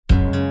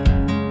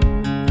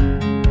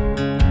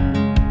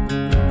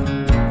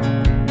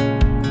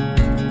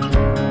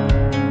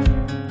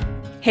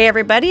Hey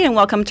everybody, and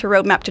welcome to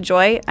Roadmap to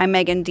Joy. I'm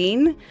Megan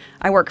Dean.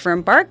 I work for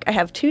Embark. I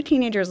have 2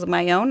 teenagers of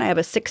my own. I have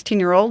a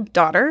 16-year-old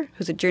daughter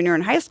who's a junior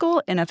in high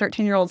school and a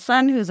 13-year-old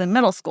son who's in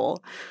middle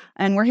school.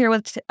 And we're here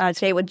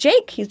today with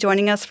Jake. He's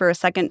joining us for a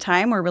second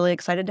time. We're really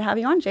excited to have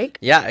you on, Jake.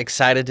 Yeah,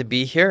 excited to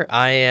be here.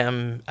 I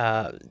am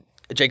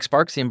Jake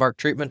Sparks, the Embark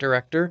Treatment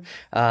Director.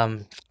 I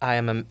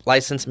am a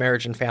licensed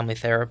marriage and family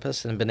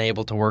therapist and been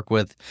able to work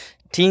with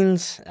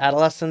teens,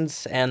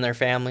 adolescents, and their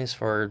families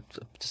for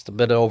just a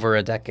bit over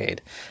a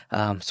decade.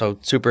 So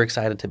super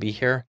excited to be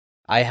here.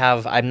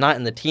 I'm not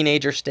in the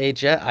teenager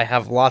stage yet. I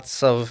have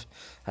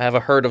a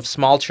herd of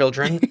small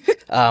children,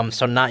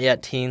 so not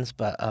yet teens,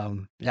 but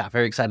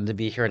very excited to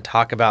be here and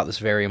talk about this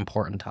very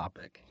important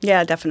topic.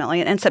 Yeah,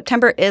 definitely. And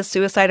September is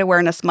Suicide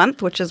Awareness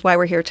Month, which is why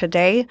we're here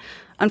today.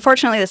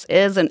 Unfortunately, this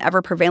is an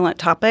ever-prevalent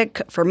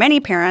topic for many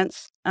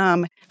parents.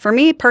 For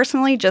me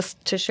personally,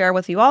 just to share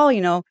with you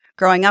all,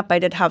 growing up, I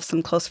did have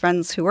some close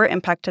friends who were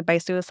impacted by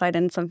suicide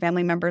and some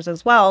family members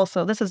as well.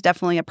 So this is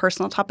definitely a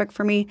personal topic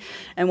for me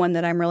and one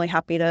that I'm really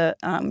happy to,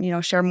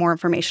 share more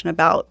information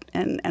about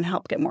and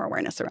help get more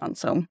awareness around.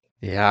 So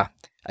yeah,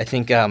 I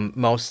think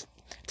it's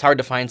hard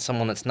to find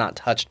someone that's not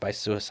touched by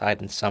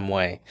suicide in some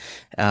way.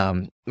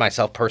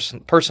 Myself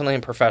personally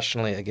and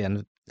professionally,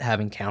 again, have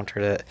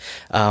encountered it.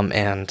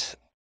 And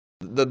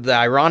the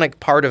ironic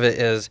part of it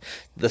is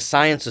the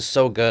science is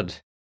so good.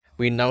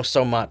 We know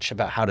so much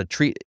about how to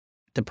treat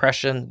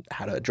depression,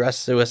 how to address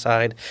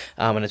suicide,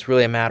 and it's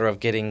really a matter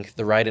of getting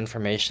the right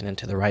information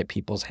into the right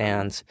people's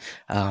hands,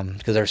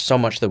 because there's so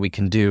much that we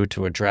can do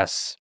to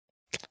address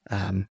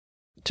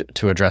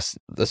to address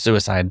the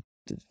suicide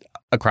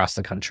across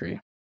the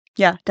country.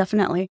 Yeah,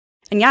 definitely.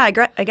 And yeah,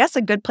 I guess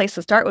a good place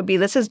to start would be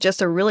this is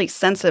just a really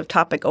sensitive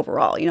topic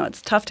overall.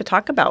 It's tough to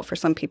talk about for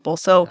some people.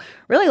 So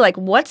really,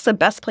 what's the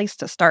best place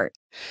to start?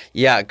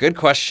 Yeah, good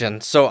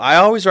question. So I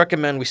always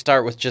recommend we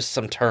start with just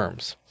some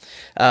terms,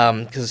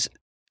 because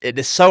it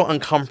is so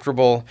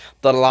uncomfortable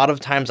that a lot of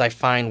times I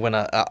find when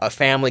a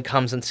family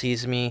comes and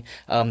sees me,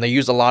 they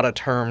use a lot of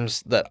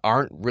terms that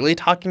aren't really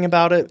talking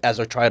about it as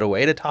a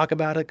way to talk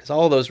about it, because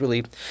all of those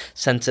really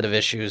sensitive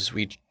issues,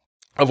 we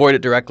avoid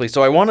it directly.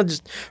 So I want to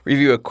just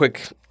review a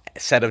quick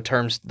set of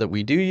terms that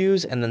we do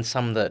use and then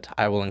some that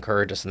I will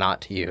encourage us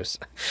not to use.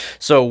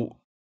 So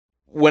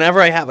whenever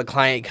I have a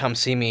client come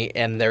see me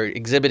and they're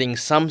exhibiting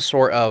some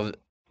sort of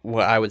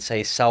what I would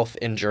say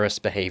self-injurious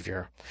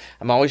behavior,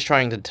 I'm always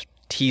trying to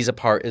tease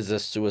apart, is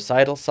this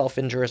suicidal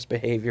self-injurious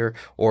behavior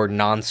or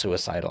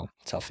non-suicidal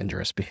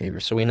self-injurious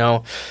behavior? So we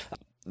know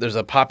there's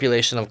a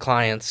population of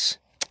clients,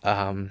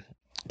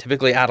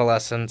 typically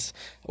adolescents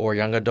or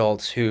young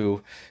adults,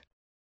 who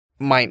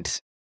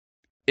might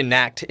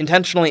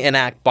intentionally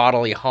enact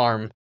bodily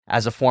harm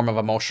as a form of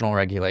emotional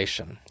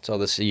regulation.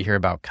 So you hear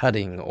about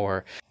cutting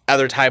or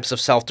other types of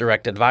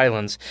self-directed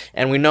violence,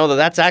 and we know that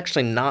that's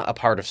actually not a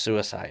part of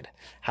suicide.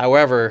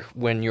 However,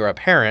 when you're a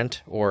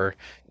parent or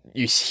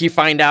you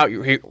find out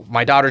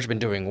my daughter's been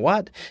doing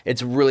what,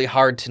 it's really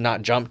hard to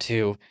not jump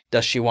to,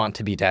 does she want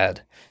to be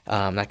dead?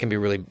 That can be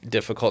really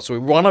difficult. So we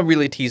want to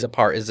really tease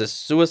apart, is this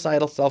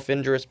suicidal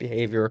self-injurious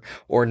behavior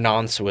or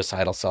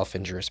non-suicidal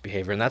self-injurious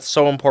behavior? And that's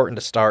so important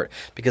to start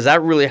because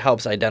that really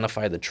helps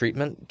identify the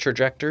treatment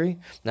trajectory.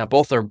 Now,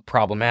 both are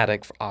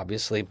problematic,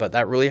 obviously, but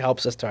that really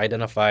helps us to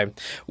identify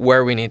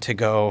where we need to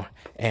go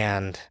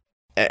and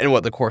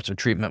what the course of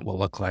treatment will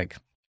look like.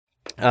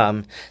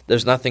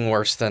 There's nothing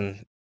worse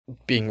than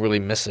being really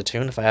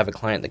misattuned. If I have a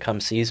client that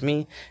comes sees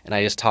me and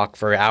I just talk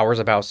for hours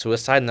about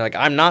suicide and they're like,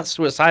 I'm not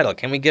suicidal,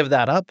 can we give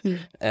that up?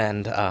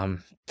 And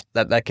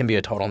that can be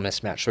a total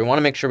mismatch. So we want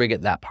to make sure we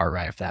get that part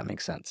right, if that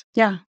makes sense.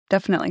 Yeah,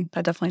 definitely.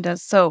 That definitely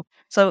does. So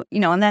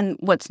and then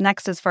what's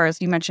next, as far as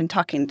you mentioned,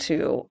 talking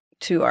to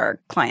our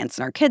clients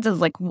and our kids,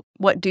 is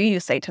what do you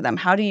say to them?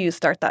 How do you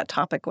start that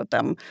topic with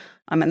them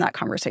in that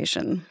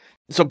conversation?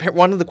 So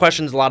one of the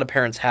questions a lot of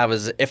parents have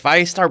is, if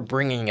I start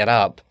bringing it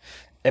up,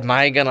 am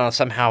I going to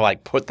somehow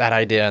put that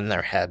idea in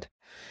their head?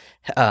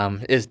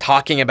 Is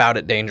talking about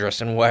it dangerous?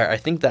 And where I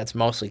think that's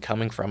mostly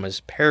coming from is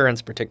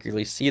parents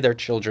particularly see their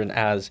children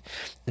as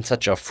in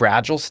such a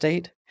fragile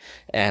state.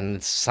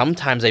 And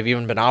sometimes they've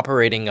even been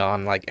operating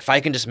on if I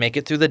can just make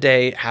it through the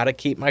day, how to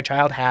keep my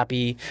child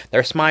happy.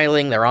 They're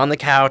smiling, they're on the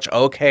couch,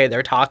 okay,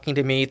 they're talking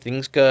to me,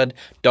 things good,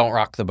 don't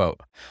rock the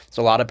boat.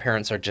 So a lot of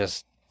parents are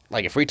just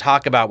if we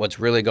talk about what's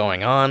really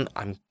going on,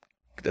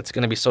 that's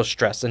going to be so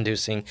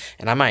stress-inducing,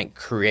 and I might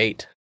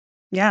create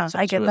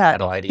I get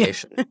that.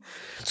 Ideation.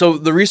 So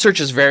the research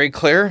is very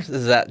clear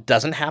that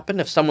doesn't happen.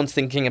 If someone's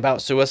thinking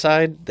about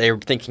suicide, they're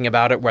thinking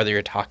about it whether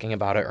you're talking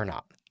about it or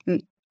not.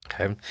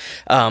 Okay.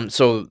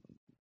 So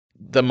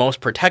the most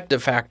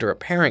protective factor a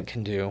parent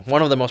can do,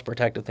 one of the most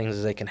protective things,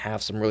 is they can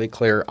have some really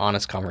clear,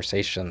 honest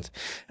conversations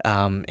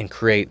and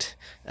create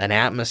an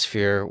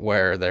atmosphere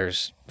where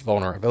there's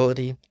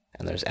vulnerability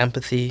and there's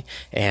empathy,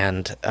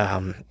 and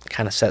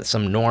kind of set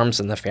some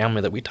norms in the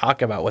family that we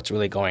talk about what's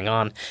really going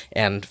on.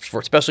 And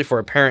especially for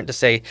a parent to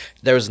say,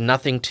 there's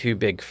nothing too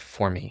big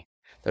for me.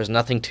 There's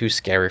nothing too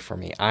scary for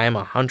me. I am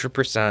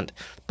 100%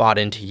 bought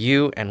into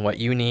you and what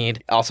you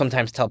need. I'll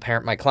sometimes tell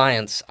my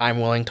clients, I'm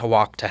willing to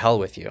walk to hell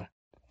with you.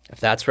 If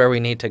that's where we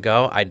need to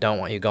go, I don't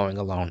want you going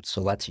alone. So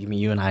let's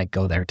you and I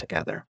go there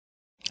together.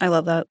 I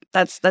love that.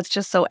 That's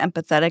just so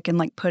empathetic and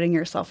like putting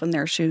yourself in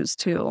their shoes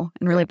too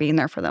and really being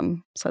there for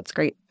them. So that's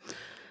great.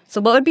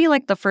 So what would be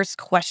like the first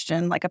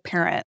question, like a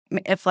parent,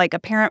 if like a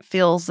parent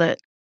feels that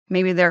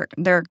maybe their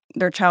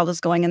child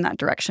is going in that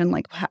direction,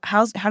 like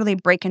how do they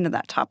break into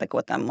that topic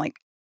with them, like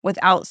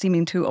without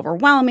seeming too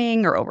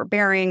overwhelming or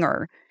overbearing,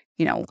 or,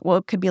 you know,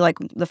 what could be like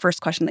the first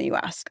question that you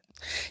ask?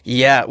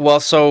 Yeah, well,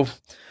 so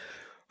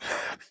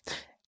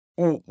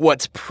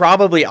what's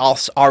probably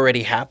also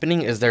already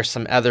happening is there's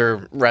some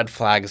other red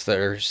flags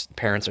that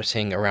parents are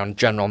seeing around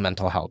general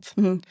mental health.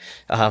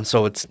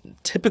 So it's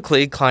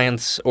typically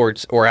clients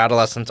or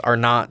adolescents are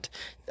not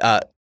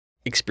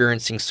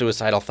experiencing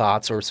suicidal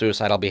thoughts or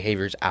suicidal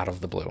behaviors out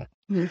of the blue.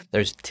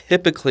 There's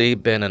typically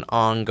been an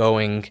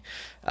ongoing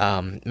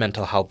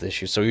mental health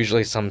issue. So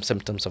usually some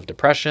symptoms of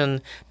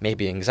depression,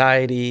 maybe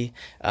anxiety.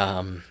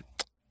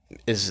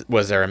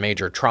 Was there a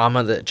major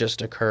trauma that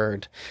just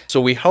occurred? So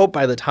we hope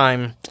by the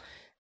time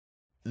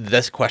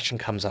this question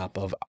comes up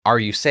of, are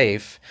you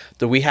safe,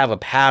 that we have a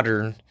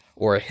pattern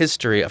or a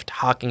history of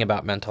talking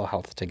about mental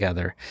health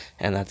together.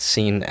 And that's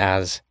seen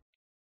as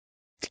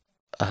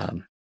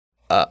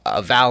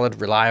a valid,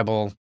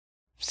 reliable,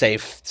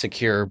 safe,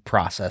 secure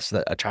process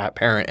that a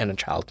parent and a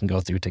child can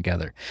go through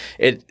together.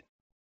 And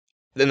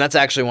that's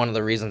actually one of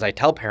the reasons I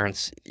tell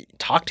parents,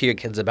 talk to your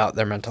kids about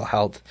their mental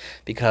health,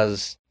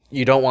 because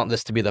you don't want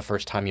this to be the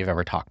first time you've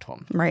ever talked to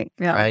them. Right.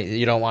 Yeah. Right.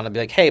 You don't want to be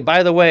like, hey,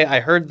 by the way, I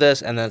heard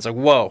this. And then it's like,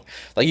 whoa,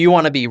 like you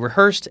want to be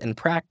rehearsed and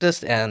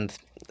practiced. And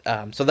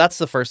so that's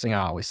the first thing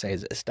I always say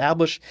is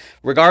establish,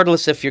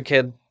 regardless if your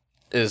kid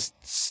is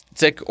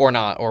sick or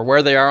not, or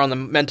where they are on the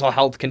mental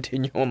health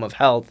continuum of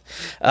health.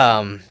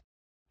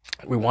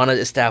 We want to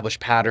establish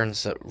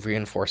patterns that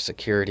reinforce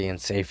security and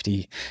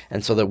safety.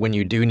 And so that when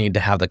you do need to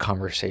have the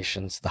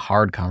conversations, the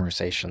hard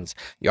conversations,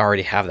 you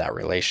already have that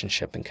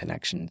relationship and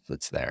connection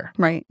that's there.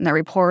 Right. And that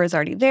rapport is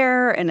already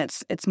there. And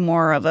it's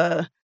more of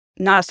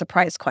not a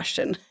surprise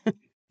question.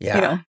 Yeah.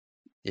 You know?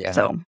 Yeah.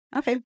 So,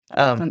 okay.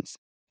 That makes sense.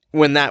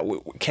 When that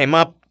came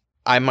up,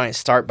 I might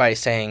start by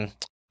saying,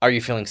 are you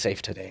feeling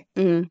safe today?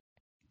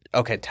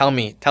 Okay, tell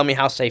me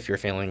how safe you're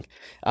feeling.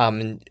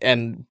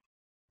 And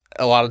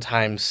a lot of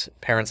times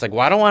parents like, well,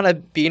 I don't want to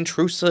be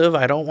intrusive.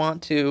 I don't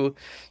want to,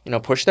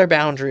 push their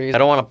boundaries. I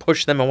don't want to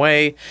push them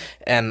away.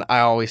 And I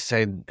always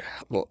say,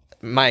 well,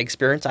 my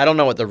experience, I don't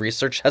know what the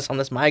research says on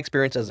this. My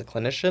experience as a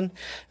clinician,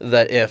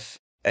 that if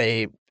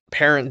a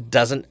parent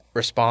doesn't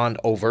respond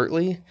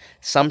overtly,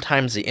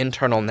 sometimes the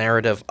internal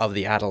narrative of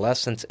the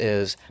adolescence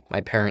is,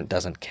 my parent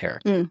doesn't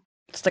care.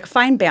 It's like a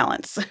fine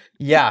balance.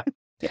 Yeah.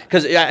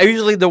 Because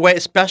usually the way,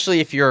 especially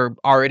if you're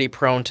already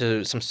prone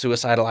to some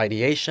suicidal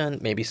ideation,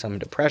 maybe some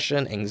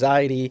depression,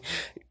 anxiety,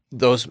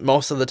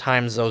 most of the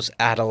times those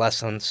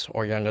adolescents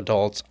or young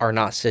adults are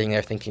not sitting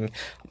there thinking,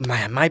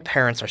 man, my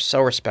parents are so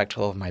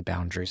respectful of my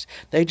boundaries.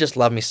 They just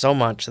love me so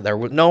much. There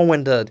would know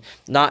when to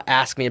not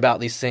ask me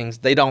about these things.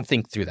 They don't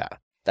think through that.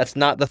 That's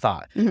not the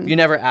thought. You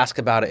never ask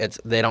about it. It's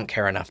they don't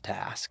care enough to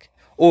ask.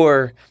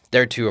 Or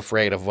they're too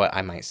afraid of what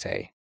I might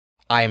say.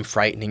 I am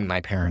frightening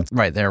my parents.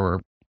 Right there, we're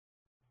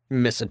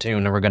miss a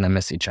tune and we're going to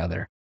miss each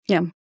other.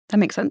 Yeah, that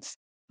makes sense.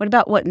 What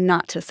about what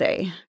not to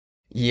say?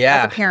 Yeah.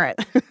 As a parent.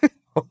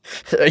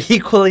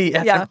 Equally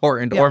as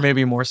important, or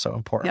maybe more so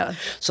important. Yeah.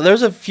 So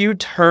there's a few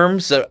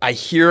terms that I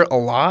hear a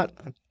lot,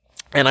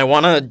 and I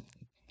want to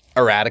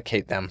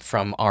eradicate them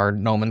from our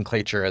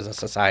nomenclature as a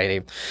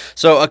society.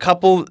 So a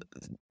couple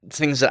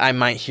things that I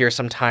might hear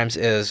sometimes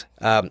is,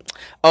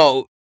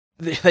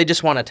 they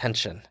just want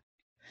attention.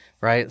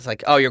 Right? It's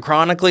like, oh, you're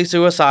chronically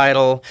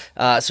suicidal,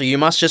 so you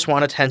must just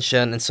want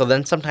attention. And so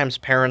then sometimes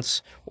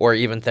parents or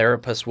even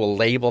therapists will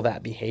label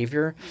that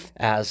behavior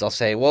as, they'll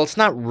say, well, it's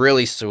not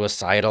really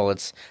suicidal,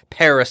 it's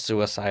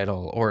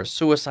parasuicidal or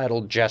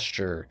suicidal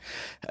gesture.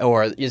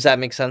 Or does that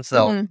make sense?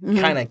 They'll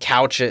kind of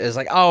couch it as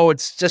like, oh,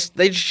 it's just,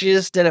 she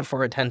just did it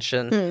for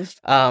attention.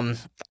 And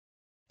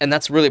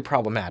that's really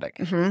problematic.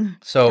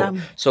 So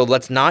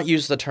let's not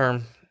use the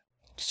term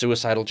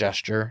suicidal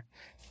gesture,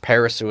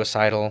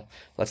 parasuicidal.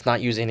 Let's not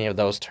use any of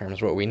those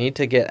terms. What we need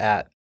to get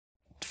at,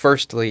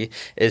 firstly,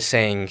 is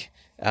saying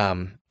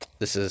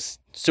this is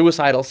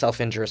suicidal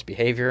self-injurious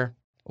behavior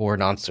or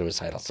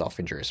non-suicidal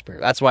self-injurious behavior.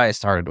 That's why I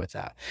started with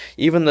that.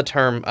 Even the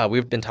term,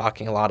 we've been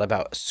talking a lot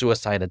about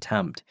suicide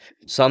attempt.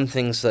 Some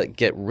things that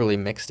get really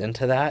mixed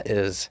into that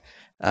is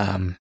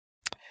a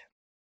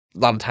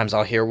lot of times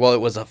I'll hear, well,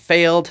 it was a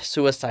failed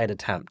suicide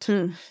attempt.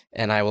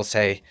 And I will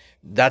say,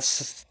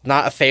 that's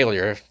not a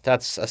failure.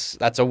 That's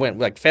a win.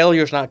 Like,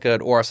 failure's not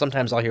good. Or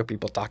sometimes I'll hear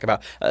people talk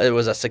about, it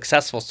was a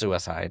successful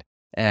suicide.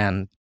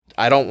 And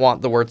I don't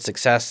want the word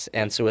success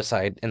and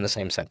suicide in the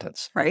same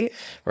sentence. Right.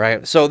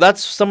 So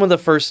that's some of the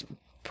first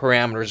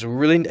parameters. We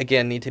really,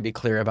 again, need to be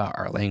clear about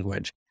our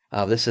language.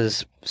 This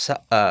is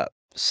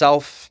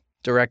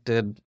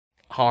self-directed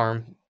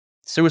harm,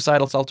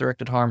 suicidal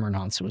self-directed harm or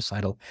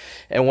non-suicidal.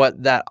 And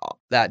what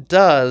that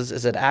does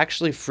is it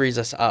actually frees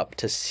us up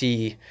to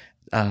see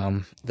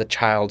the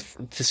child,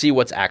 to see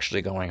what's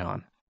actually going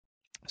on.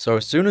 So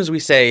as soon as we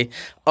say,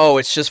 oh,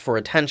 it's just for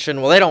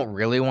attention, well, they don't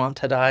really want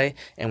to die,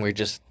 and we're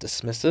just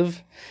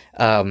dismissive,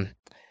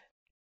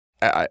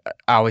 I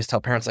always tell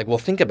parents, like, well,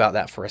 think about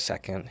that for a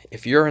second.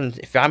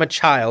 If I'm a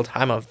child,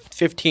 I'm a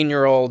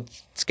 15-year-old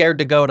scared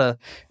to go to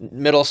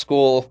middle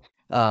school,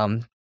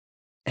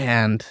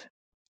 and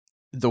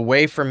the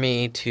way for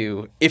me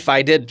to, if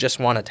I did just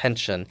want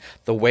attention,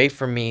 the way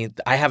for me,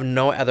 I have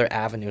no other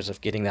avenues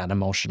of getting that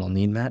emotional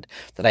need met,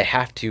 that I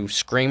have to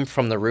scream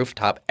from the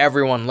rooftop,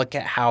 everyone, look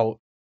at how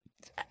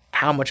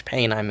much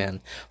pain I'm in.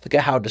 Look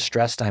at how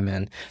distressed I'm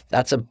in.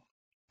 That's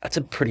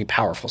a pretty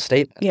powerful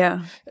statement.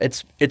 Yeah.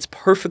 It's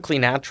perfectly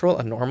natural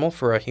and normal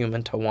for a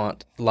human to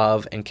want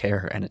love and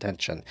care and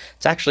attention.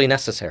 It's actually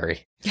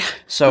necessary. Yeah.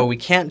 So we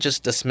can't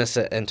just dismiss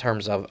it in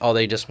terms of, oh,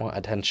 they just want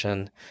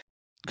attention,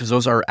 because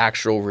those are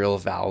actual, real,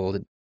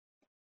 valid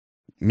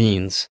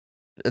means.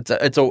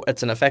 It's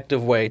an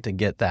effective way to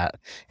get that,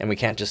 and we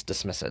can't just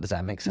dismiss it. Does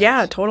that make sense?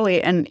 Yeah,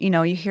 totally. And,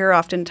 you hear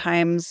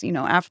oftentimes,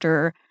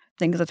 after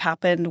things have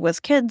happened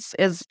with kids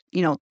is,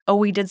 oh,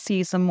 we did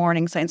see some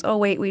warning signs. Oh,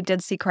 wait, we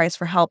did see cries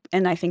for help.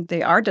 And I think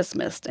they are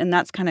dismissed. And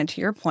that's kind of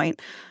to your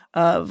point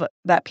of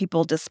that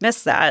people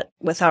dismiss that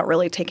without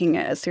really taking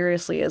it as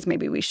seriously as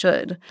maybe we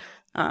should.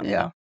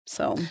 Yeah.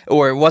 So,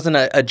 or it wasn't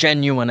a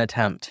genuine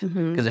attempt.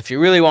 mhm. Because if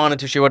you really wanted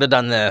to, she would have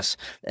done this.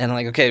 And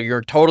like, okay,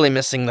 you're totally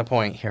missing the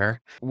point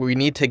here. We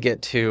need to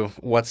get to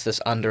what's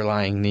this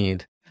underlying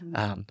need.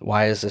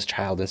 Why is this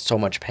child in so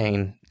much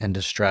pain and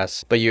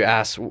distress? But you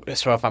ask,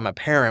 so if I'm a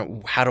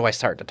parent, how do I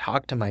start to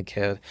talk to my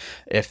kid?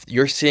 If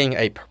you're seeing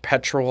a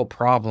perpetual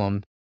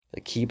problem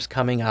that keeps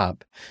coming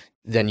up,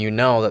 then you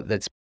know that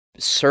that's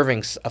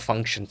serving a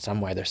function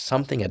some way. There's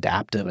something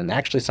adaptive and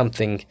actually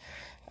something,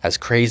 as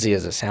crazy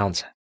as it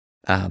sounds,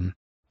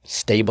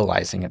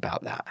 stabilizing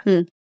about that.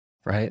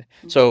 Right?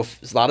 So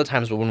a lot of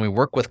times when we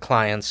work with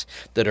clients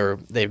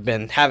they've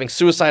been having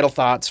suicidal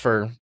thoughts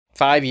for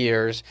 5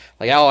 years,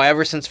 like, oh,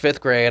 ever since 5th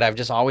grade, I've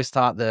just always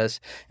thought this.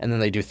 And then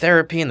they do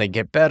therapy and they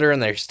get better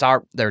and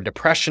their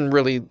depression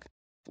really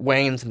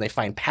wanes and they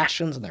find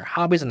passions and their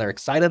hobbies and they're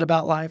excited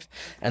about life.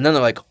 And then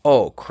they're like,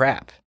 oh,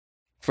 crap.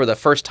 For the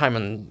first time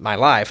in my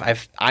life,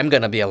 I'm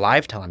going to be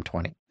alive till I'm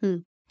 20.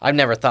 I've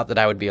never thought that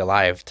I would be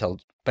alive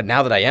but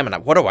now that I am,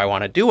 and what do I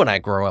want to do when I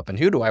grow up, and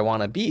who do I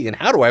want to be, and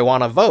how do I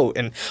want to vote,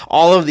 and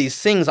all of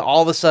these things,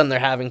 all of a sudden they're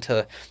having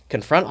to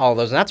confront all of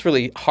those, and that's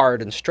really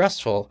hard and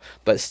stressful,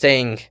 but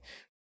staying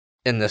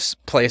in this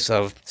place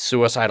of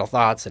suicidal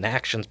thoughts and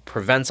actions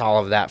prevents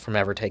all of that from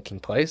ever taking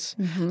place.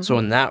 So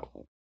in that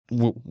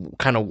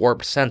kind of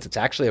warped sense, it's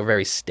actually a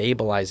very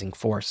stabilizing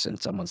force in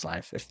someone's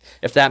life,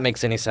 if that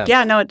makes any sense.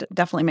 Yeah, no, it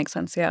definitely makes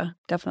sense. Yeah,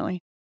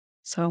 definitely.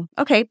 So,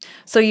 okay.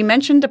 So you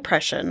mentioned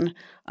depression.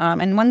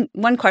 And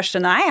one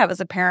question I have as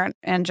a parent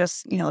and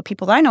just, the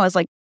people that I know is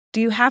like,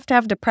 do you have to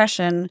have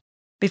depression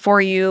before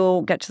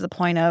you get to the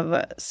point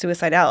of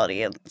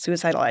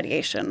suicidal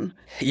ideation?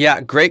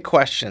 Yeah, great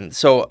question.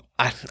 So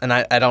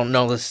I don't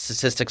know the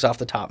statistics off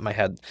the top of my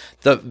head.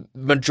 The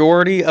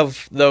majority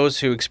of those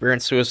who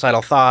experience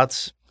suicidal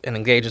thoughts and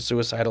engage in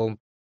suicidal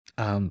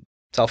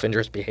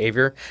self-injurious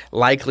behavior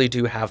likely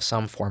do have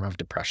some form of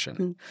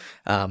depression.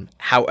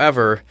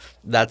 However,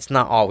 that's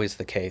not always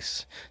the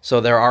case. So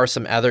there are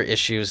some other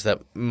issues that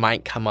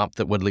might come up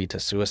that would lead to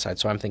suicide.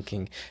 So I'm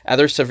thinking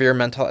other severe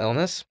mental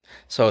illness,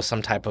 so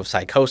some type of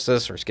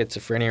psychosis or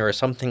schizophrenia or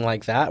something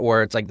like that,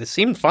 where it's like this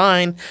seemed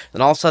fine,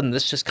 and all of a sudden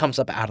this just comes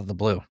up out of the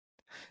blue.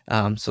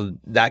 So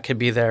that could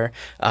be there.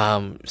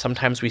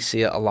 Sometimes we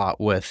see it a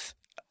lot with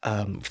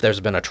if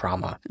there's been a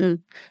trauma.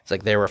 It's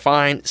like they were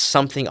fine,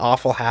 something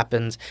awful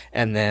happens,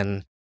 and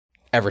then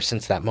ever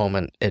since that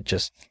moment, it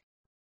just,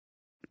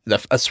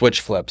 a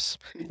switch flips,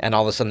 and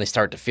all of a sudden they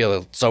start to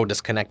feel so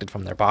disconnected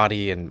from their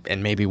body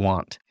and maybe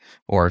want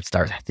or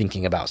start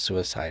thinking about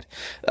suicide.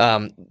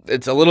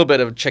 It's a little bit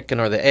of chicken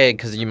or the egg,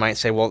 because you might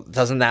say, well,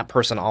 doesn't that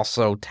person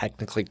also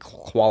technically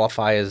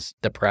qualify as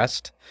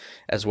depressed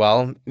as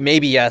well?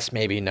 Maybe yes,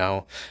 maybe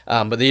no.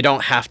 But you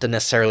don't have to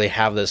necessarily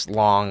have this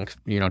long,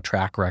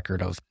 track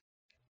record of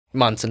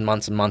months and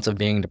months and months of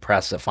being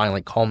depressed that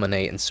finally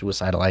culminate in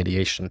suicidal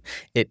ideation.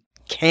 It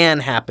can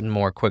happen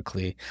more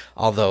quickly,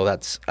 although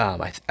that's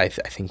I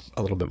think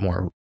a little bit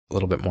more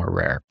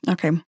rare.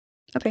 Okay.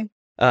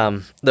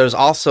 There's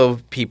also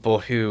people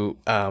who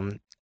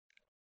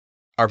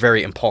are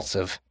very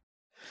impulsive.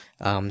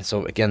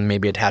 So again,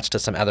 maybe attached to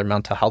some other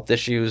mental health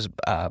issues,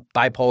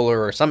 bipolar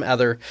or some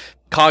other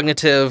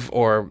cognitive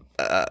or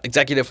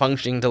executive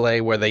functioning delay,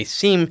 where they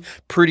seem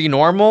pretty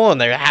normal and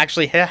they're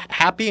actually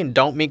happy and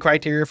don't meet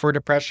criteria for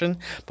depression,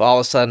 but all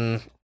of a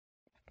sudden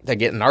they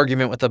get in an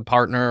argument with a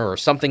partner or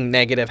something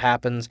negative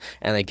happens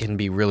and they can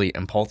be really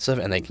impulsive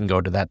and they can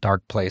go to that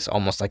dark place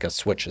almost like a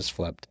switch is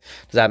flipped.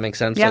 Does that make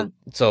sense? Yeah.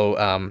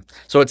 So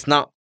it's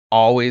not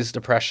always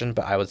depression,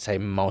 but I would say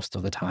most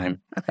of the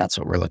time that's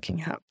what we're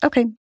looking at.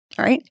 Okay.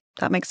 All right.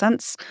 That makes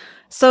sense.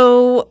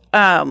 So,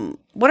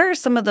 what are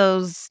some of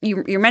those,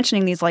 you're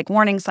mentioning these like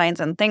warning signs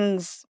and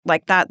things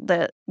like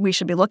that we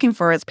should be looking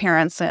for as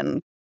parents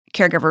and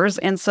caregivers.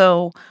 And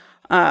so,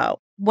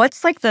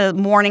 what's like the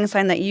warning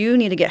sign that you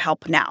need to get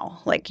help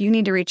now? Like you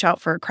need to reach out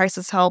for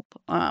crisis help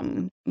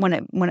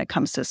when it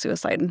comes to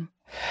suicide.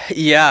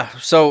 Yeah.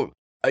 So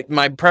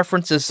my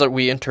preference is that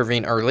we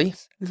intervene early.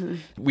 Mm-hmm.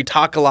 We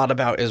talk a lot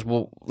about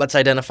let's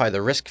identify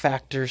the risk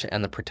factors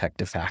and the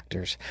protective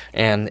factors.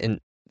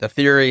 And the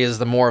theory is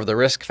the more of the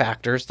risk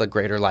factors, the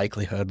greater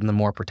likelihood, and the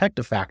more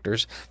protective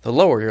factors, the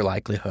lower your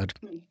likelihood.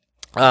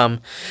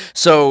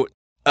 So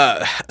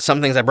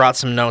some things, I brought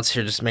some notes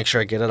here just to make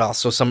sure I get it all.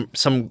 So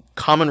some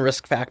common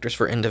risk factors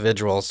for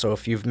individuals. So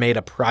if you've made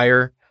a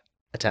prior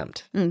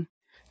attempt,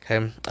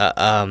 okay,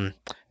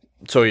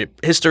 so your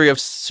history of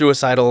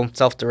suicidal,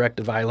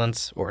 self-directed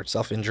violence or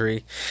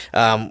self-injury,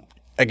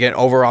 again,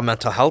 overall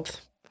mental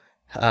health.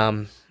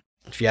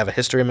 If you have a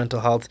history of mental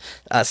health,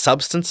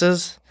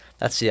 substances.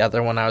 That's the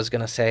other one I was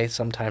going to say.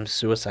 Sometimes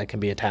suicide can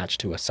be attached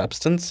to a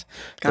substance.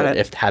 Got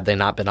it. Had they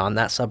not been on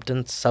that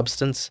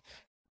substance,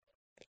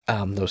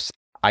 those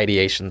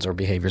ideations or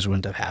behaviors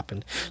wouldn't have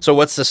happened. So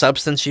what's the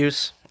substance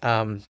use?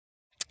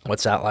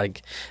 What's that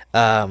like?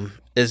 How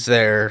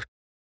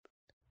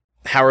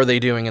are they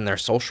doing in their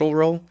social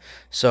role?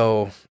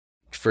 So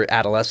for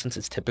adolescents,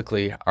 it's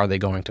typically, are they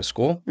going to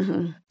school?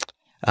 Mm-hmm.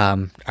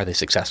 Are they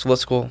successful at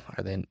school?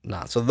 Are they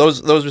not? So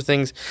those are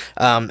things.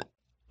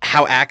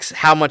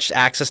 How much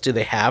access do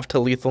they have to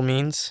lethal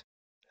means?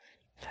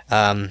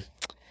 And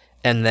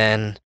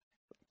then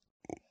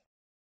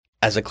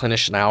as a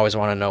clinician, I always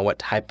want to know what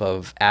type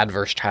of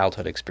adverse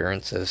childhood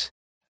experiences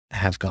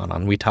have gone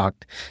on. We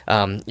talked,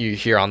 you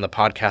hear on the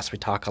podcast, we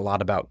talk a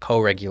lot about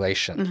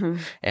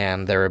co-regulation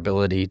and our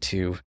ability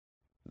to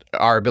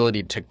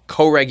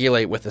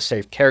co-regulate with a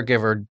safe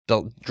caregiver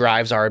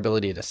drives our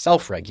ability to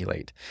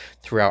self-regulate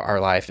throughout our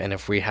life. And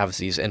if we have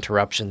these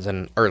interruptions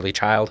in early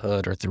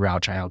childhood or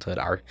throughout childhood,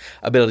 our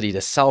ability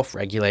to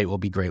self-regulate will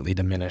be greatly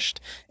diminished.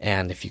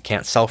 And if you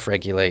can't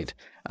self-regulate,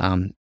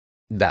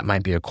 that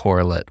might be a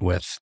correlate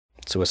with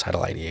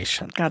suicidal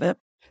ideation. Got it.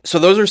 So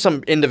those are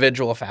some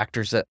individual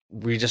factors that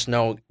we just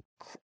know,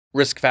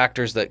 risk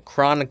factors that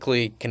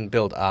chronically can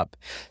build up.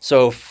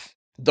 So if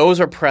those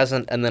are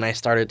present and then I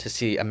started to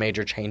see a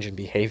major change in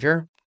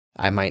behavior,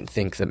 I might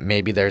think that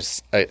maybe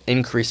there's an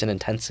increase in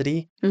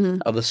intensity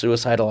of the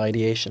suicidal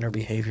ideation or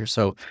behavior.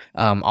 So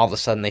all of a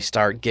sudden they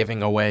start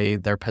giving away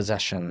their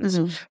possessions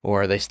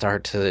or they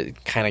start to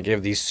kind of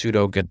give these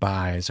pseudo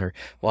goodbyes or,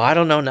 well, I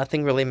don't know,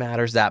 nothing really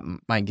matters. That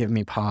might give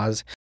me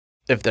pause.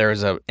 If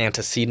there's an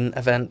antecedent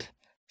event,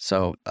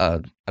 so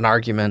an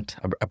argument,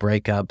 a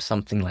breakup,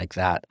 something like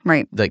that,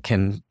 right, that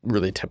can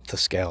really tip the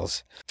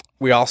scales.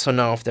 We also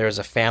know if there's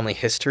a family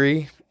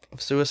history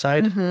of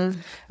suicide,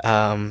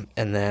 and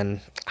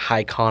then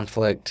high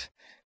conflict,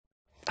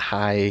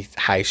 high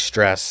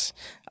stress,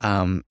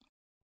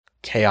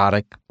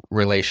 chaotic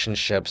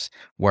relationships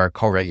where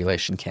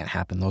co-regulation can't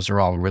happen. Those are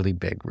all really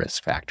big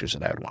risk factors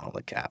that I would want to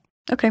look at.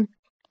 Okay,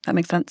 that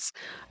makes sense.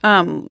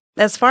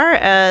 As far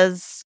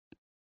as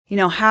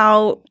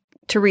how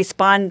to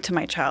respond to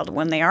my child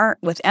when they are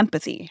with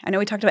empathy. I know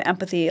we talked about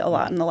empathy a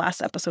lot in the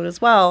last episode as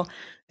well.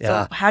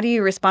 Yeah. So how do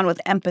you respond with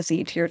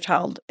empathy to your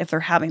child if they're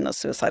having those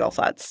suicidal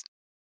thoughts?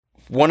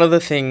 One of the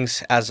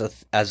things as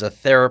a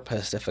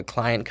therapist, if a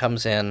client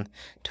comes in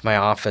to my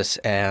office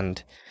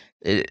and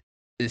it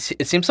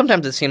seems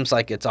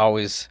like it's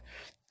always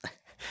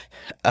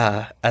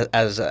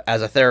as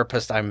a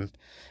therapist,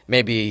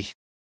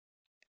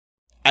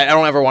 I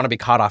don't ever want to be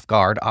caught off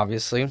guard,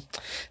 obviously.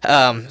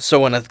 So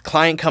when a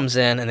client comes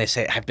in and they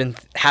say,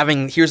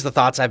 here's the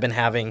thoughts I've been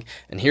having,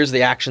 and here's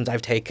the actions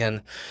I've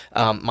taken,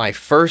 my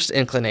first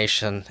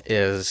inclination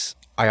is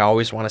I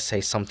always want to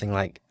say something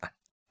like,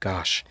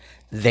 gosh,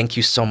 thank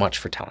you so much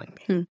for telling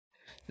me.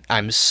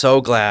 I'm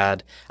so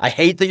glad. I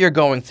hate that you're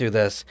going through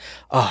this,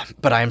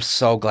 but I'm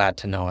so glad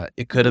to know it.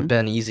 It could have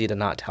been easy to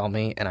not tell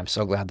me, and I'm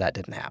so glad that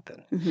didn't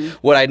happen.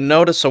 What I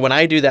noticed, so when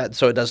I do that,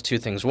 so it does two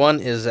things. One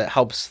is it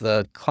helps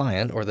the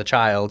client or the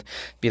child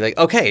be like,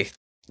 okay,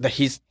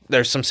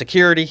 there's some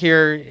security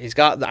here.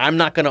 I'm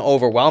not going to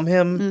overwhelm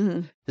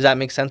him. Does that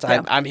make sense?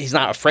 Yeah. He's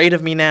not afraid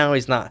of me now.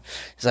 He's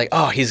like,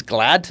 oh, he's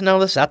glad to know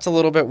this. That's a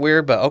little bit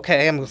weird, but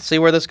okay, I'm going to see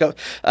where this goes.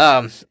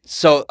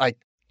 So it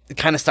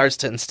kind of starts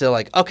to instill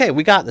like, okay,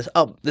 we got this.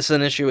 Oh, this is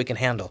an issue we can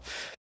handle.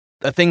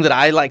 The thing that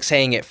I like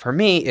saying it for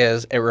me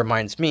is it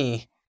reminds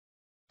me,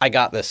 I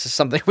got this. It's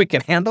something we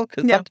can handle.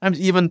 Because sometimes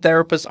even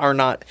therapists are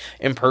not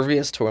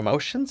impervious to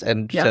emotions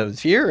and to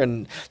fear.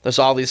 And there's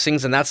all these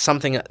things. And that's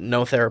something that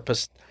no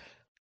therapist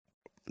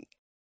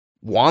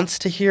wants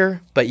to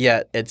hear, but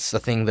yet it's the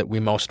thing that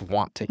we most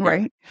want to hear.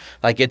 Right.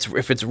 Like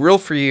if it's real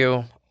for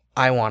you,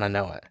 I want to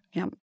know it.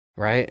 Yeah.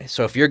 Right?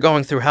 So if you're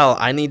going through hell,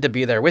 I need to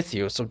be there with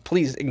you. So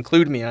please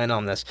include me in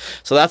on this.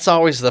 So that's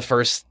always the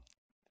first,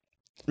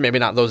 maybe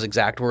not those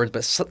exact words,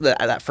 but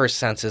that first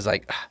sense is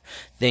like,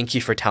 thank you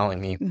for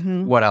telling me.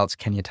 What else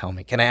can you tell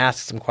me? Can I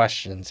ask some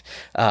questions?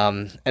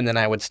 And then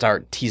I would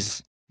start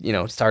tease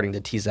starting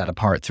to tease that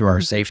apart through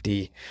our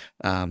safety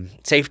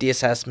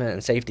assessment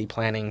and safety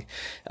planning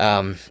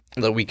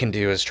that we can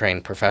do as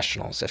trained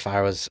professionals. If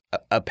I was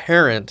a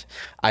parent,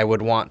 I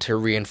would want to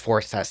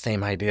reinforce that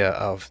same idea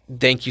of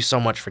thank you so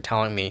much for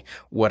telling me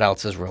what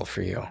else is real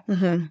for you.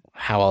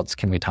 How else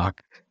can we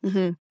talk?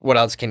 What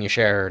else can you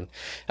share?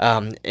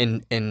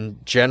 In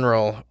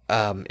general,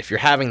 if you're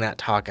having that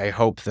talk, I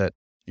hope that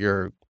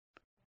your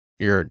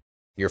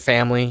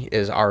family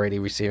is already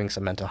receiving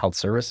some mental health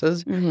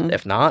services.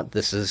 If not,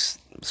 this is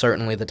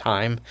certainly the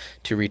time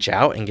to reach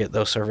out and get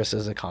those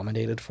services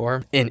accommodated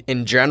for.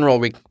 In general,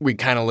 we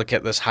kind of look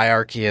at this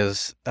hierarchy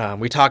as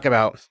we talk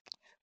about.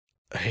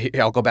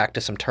 I'll go back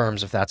to some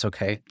terms if that's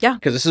okay. Yeah.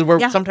 Because this is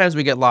where sometimes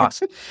we get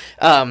lost.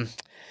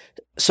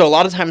 So a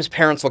lot of times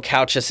parents will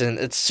couch us in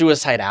it's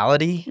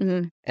suicidality.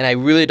 And I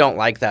really don't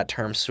like that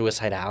term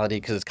suicidality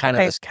because it's kind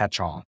of this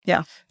catch-all.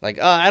 Yeah. Like,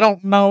 I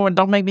don't know and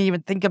don't make me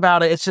even think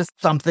about it. It's just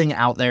something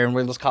out there and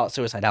we'll just call it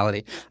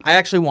suicidality. I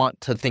actually want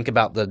to think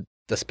about the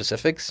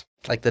specifics.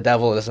 Like the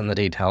devil is in the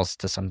details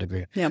to some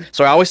degree. Yeah.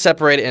 So I always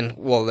separate it in,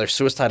 there's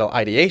suicidal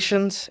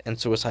ideations and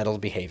suicidal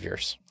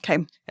behaviors.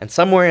 Okay. And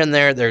somewhere in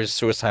there's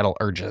suicidal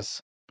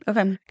urges.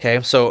 Okay.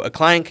 Okay. So a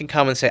client can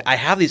come and say, I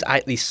have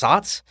these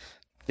thoughts.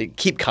 They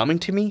keep coming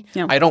to me.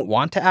 Yeah. I don't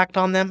want to act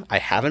on them. I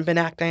haven't been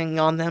acting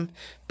on them.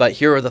 But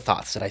here are the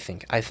thoughts that I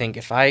think. I think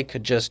if I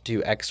could just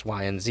do X,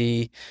 Y, and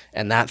Z,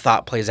 and that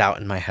thought plays out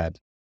in my head.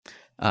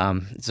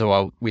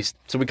 So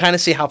we kind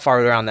of see how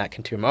far around that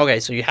continuum.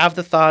 Okay, so you have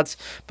the thoughts,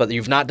 but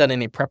you've not done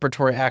any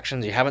preparatory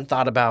actions. You haven't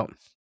thought about,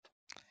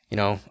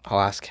 I'll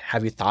ask,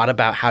 have you thought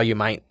about how you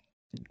might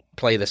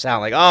play this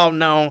out? Like, oh,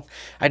 no,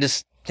 I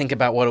just think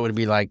about what it would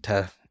be like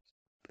to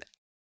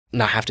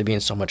not have to be in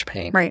so much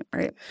pain. Right.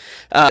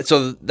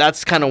 So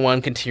that's kind of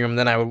one continuum.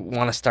 Then I would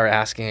want to start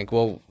asking, like,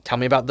 well, tell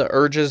me about the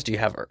urges. Do you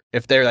have,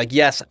 if they're like,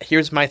 yes,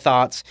 here's my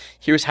thoughts,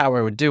 here's how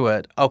I would do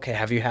it. Okay,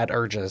 have you had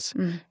urges?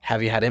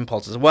 Have you had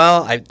impulses?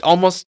 Well, I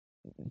almost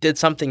did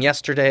something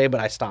yesterday, but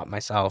I stopped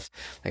myself.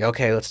 Like,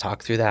 okay, let's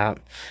talk through that.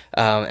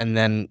 And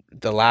then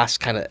the last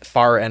kind of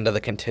far end of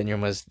the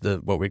continuum is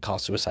what we call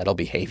suicidal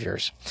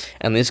behaviors.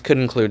 And this could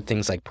include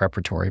things like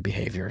preparatory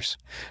behaviors.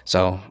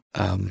 So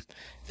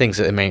things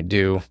that they may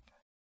do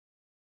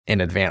in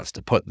advance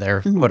to put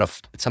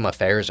some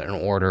affairs in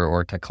order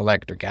or to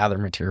collect or gather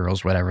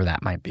materials, whatever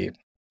that might be.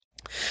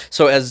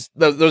 So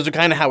those are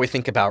kind of how we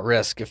think about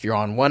risk. If you're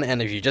on one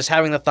end, if you're just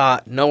having the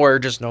thought, no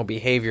urges, no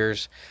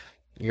behaviors,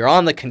 you're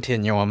on the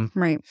continuum.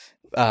 Right.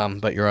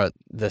 But you're at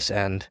this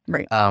end.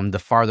 Right.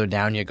 The farther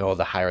down you go,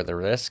 the higher the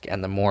risk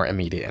and the more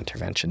immediate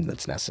intervention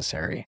that's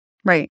necessary.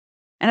 Right.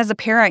 And as a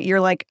parent,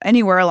 you're like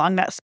anywhere along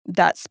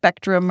that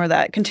spectrum or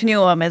that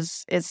continuum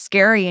is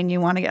scary and you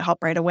want to get help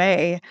right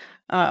away.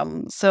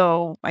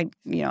 So I,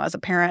 as a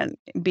parent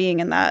being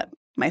in that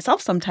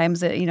myself,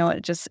 sometimes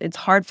it's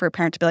hard for a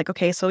parent to be like,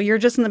 okay, so you're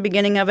just in the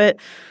beginning of it.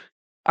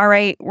 All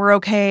right, we're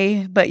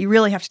okay, but you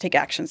really have to take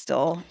action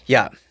still.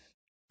 Yeah.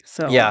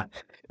 So yeah.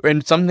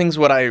 And some things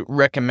what I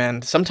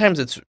recommend, sometimes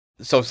it's,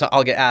 so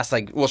I'll get asked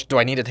like, well, do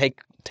I need to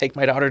take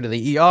my daughter to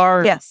the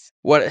ER? Yes.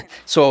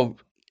 So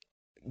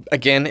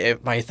again,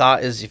 my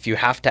thought is if you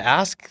have to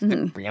ask,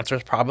 the answer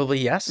is probably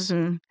yes.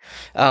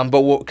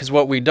 But because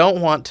what we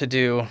don't want to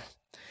do,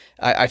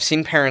 I've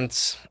seen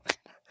parents,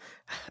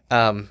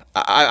 I'm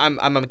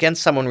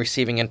against someone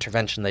receiving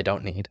intervention they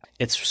don't need.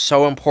 It's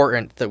so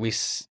important that we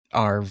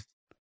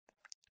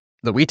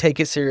take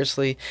it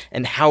seriously,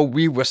 and how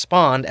we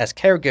respond as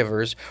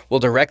caregivers will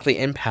directly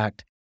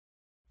impact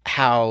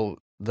how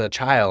the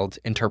child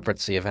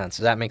interprets the events.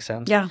 Does that make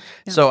sense? Yeah.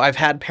 So I've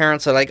had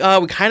parents that are like,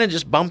 oh, we kind of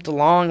just bumped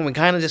along and we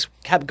kind of just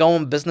kept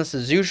going business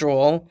as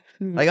usual.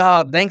 Like,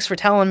 oh, thanks for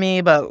telling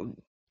me, but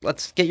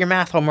let's get your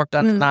math homework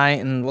done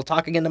tonight and we'll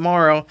talk again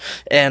tomorrow.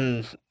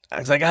 And I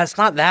was like, it's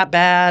not that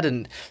bad.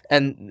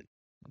 And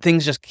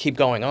things just keep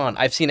going on.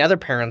 I've seen other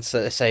parents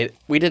say,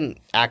 we didn't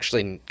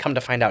actually come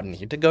to find out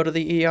need to go to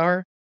the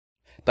ER,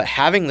 but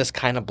having this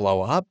kind of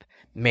blow up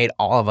made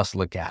all of us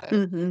look at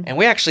it. And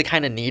we actually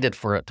kind of needed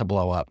for it to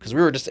blow up because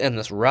we were just in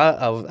this rut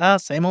of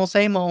same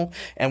old.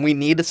 And we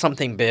needed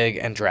something big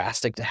and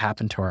drastic to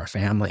happen to our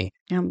family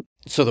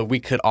so that we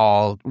could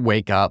all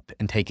wake up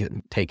and take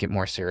it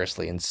more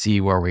seriously and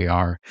see where we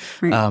are.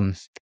 Right.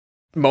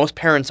 Most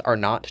parents are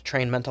not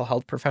trained mental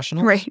health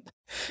professionals. Right.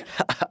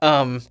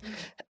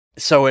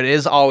 So it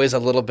is always a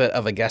little bit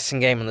of a guessing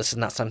game, and this is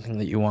not something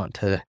that you want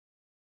to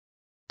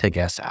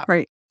guess at.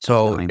 Right.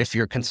 So if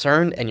you're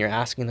concerned and you're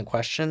asking the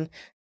question,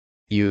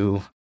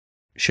 you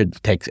should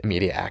take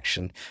immediate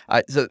action.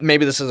 So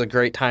maybe this is a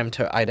great time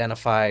to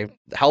identify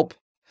help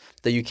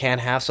that you can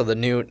have. So the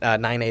new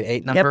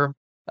 988 number,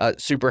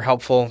 super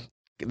helpful.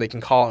 They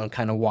can call and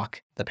kind of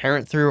walk the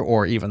parent through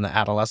or even the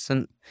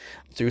adolescent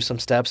through some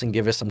steps and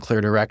give us some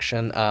clear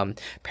direction.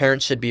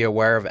 Parents should be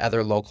aware of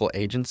other local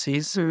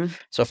agencies.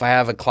 So if I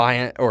have a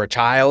client or a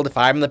child, if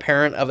I'm the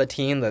parent of a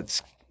teen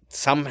that's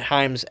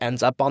sometimes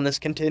ends up on this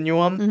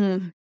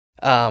continuum,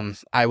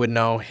 I would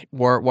know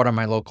what are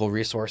my local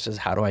resources?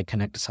 How do I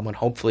connect to someone?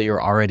 Hopefully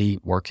you're already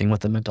working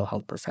with a mental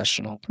health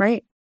professional.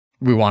 Right.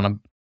 We want to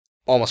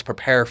almost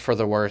prepare for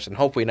the worst and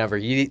hope we never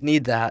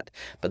need that,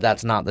 but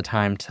that's not the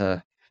time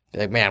to be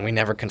like, man, we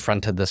never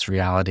confronted this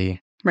reality.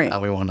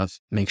 Right. We want to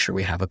make sure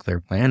we have a clear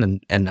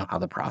plan and know how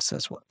the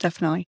process works.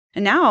 Definitely.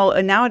 And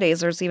nowadays,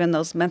 there's even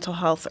those mental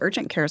health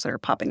urgent cares that are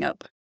popping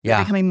up. They're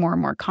Yeah. becoming more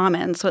and more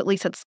common. So at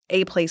least it's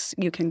a place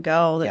you can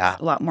go that's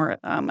a lot more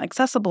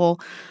accessible,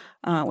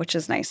 which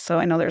is nice. So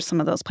I know there's some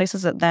of those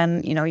places that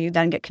then, you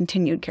then get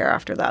continued care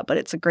after that. But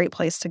it's a great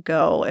place to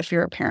go if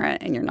you're a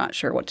parent and you're not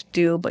sure what to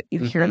do, but you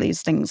hear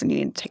these things and you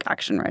need to take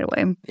action right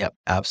away. Yep,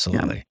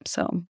 absolutely. Yeah.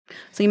 So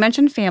you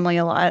mentioned family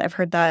a lot. I've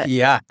heard that.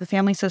 Yeah. The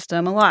family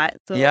system a lot.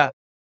 So, Yeah.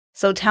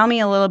 So tell me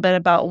a little bit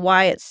about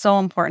why it's so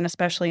important,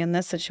 especially in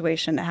this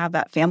situation, to have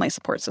that family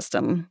support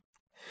system.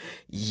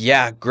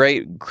 Yeah,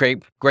 great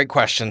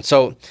question.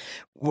 So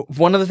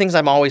one of the things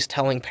I'm always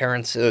telling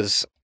parents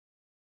is,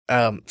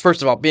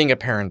 first of all, being a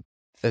parent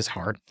is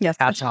hard. Yes.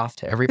 Hats off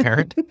to every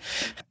parent.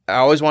 I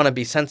always want to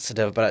be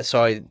sensitive, but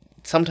I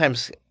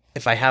sometimes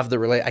if I have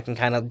I can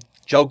kind of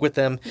joke with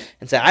them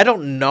and say, I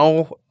don't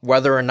know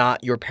whether or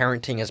not your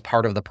parenting is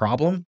part of the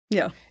problem.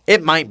 Yeah.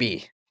 It might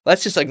be.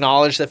 Let's just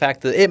acknowledge the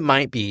fact that it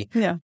might be.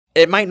 Yeah.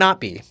 It might not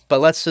be, but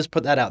let's just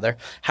put that out there.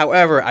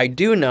 However, I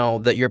do know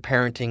that your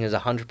parenting is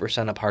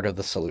 100% a part of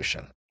the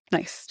solution.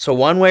 Nice. So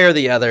one way or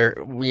the other,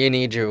 you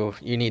need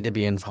to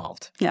be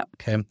involved. Yeah.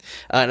 Okay.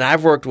 And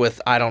I've worked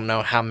with, I don't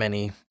know how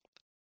many,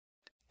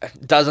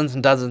 dozens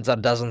and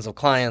dozens of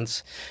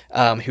clients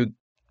who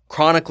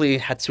chronically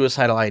had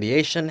suicidal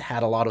ideation,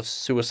 had a lot of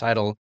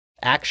suicidal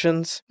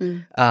actions.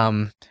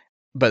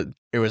 But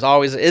it was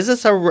always, is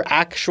this a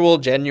actual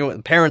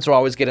genuine, parents will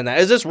always get in that,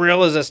 is this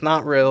real, is this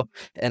not real?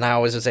 And I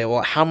always would say,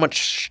 well, how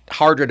much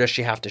harder does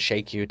she have to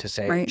shake you to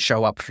say,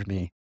 show up for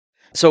me?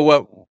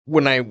 So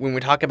when we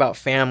talk about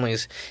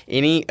families,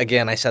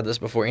 again, I said this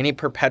before, any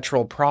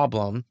perpetual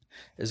problem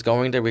is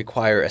going to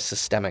require a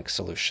systemic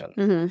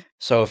solution.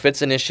 So if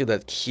it's an issue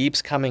that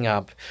keeps coming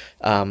up,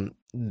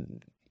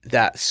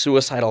 that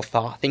suicidal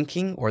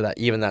thinking or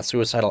that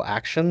suicidal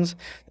actions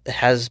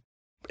has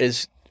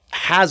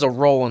a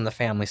role in the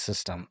family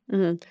system.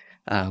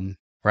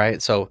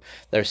 Right? So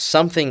there's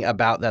something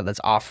about that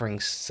that's offering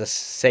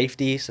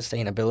safety,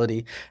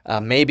 sustainability.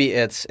 Maybe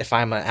it's if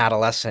I'm an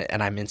adolescent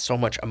and I'm in so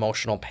much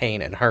emotional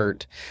pain and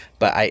hurt,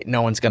 but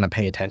no one's going to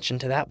pay attention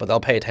to that, but they'll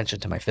pay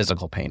attention to my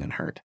physical pain and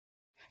hurt.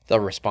 They'll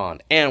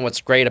respond. And what's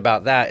great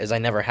about that is I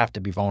never have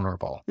to be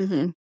vulnerable.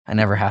 I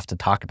never have to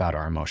talk about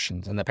our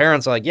emotions. And the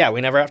parents are like, yeah,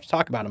 we never have to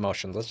talk about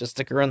emotions. Let's just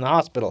stick her in the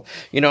hospital.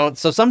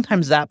 So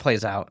sometimes that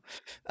plays out.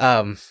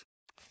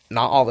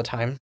 Not all the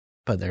time,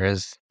 but there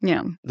is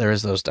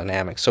those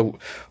dynamics. So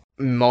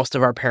most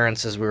of our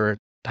parents, as we were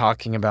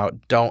talking about,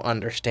 don't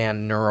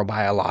understand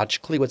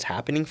neurobiologically what's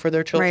happening for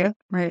their children.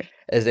 Right.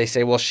 As they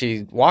say, well,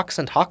 she walks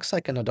and talks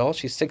like an adult.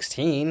 She's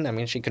 16. I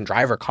mean, she can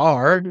drive her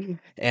car.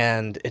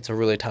 And it's a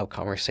really tough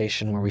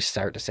conversation where we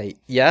start to say,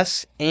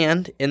 yes,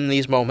 and in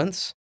these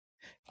moments,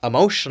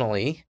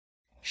 emotionally,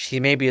 she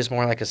maybe is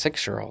more like a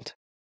 6-year-old.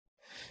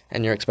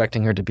 And you're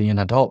expecting her to be an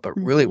adult, but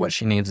really what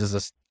she needs is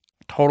this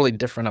totally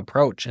different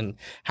approach. And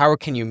how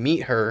can you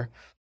meet her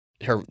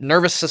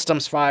nervous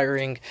system's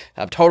firing,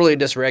 totally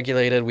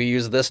dysregulated. We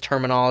use this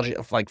terminology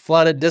of like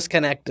flooded,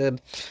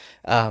 disconnected.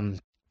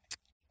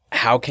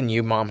 How can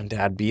you, mom and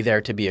dad, be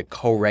there to be a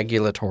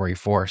co-regulatory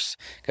force?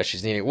 Because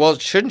she's needing, well,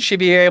 shouldn't she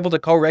be able to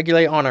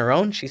co-regulate on her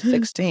own? She's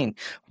 16.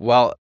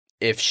 Well,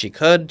 if she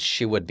could,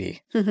 she would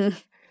be.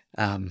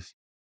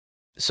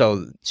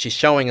 So she's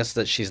showing us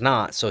that she's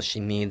not, so she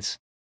needs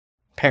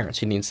parents.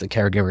 She needs the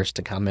caregivers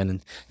to come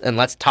in and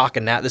let's talk.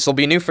 And this will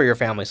be new for your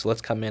family, so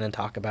let's come in and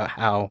talk about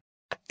how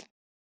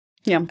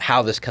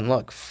this can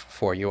look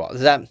for you all.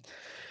 Is that?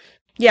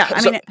 Yeah,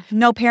 I mean,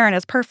 no parent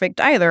is perfect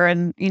either,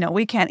 and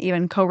we can't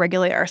even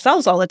co-regulate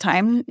ourselves all the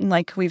time,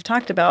 like we've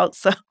talked about.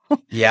 So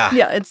yeah,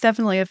 it's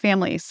definitely a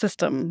family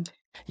system.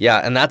 Yeah,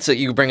 and that's it.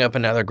 You bring up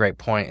another great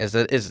point: is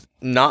that it's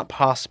not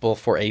possible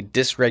for a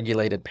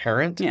dysregulated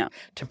parent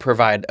to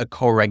provide a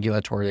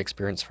co-regulatory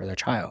experience for their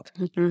child.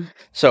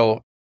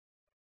 So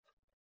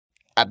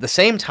at the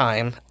same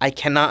time, I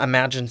cannot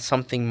imagine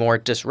something more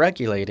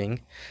dysregulating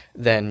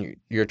than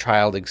your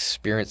child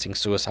experiencing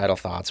suicidal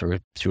thoughts or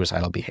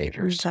suicidal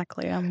behaviors.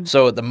 Exactly.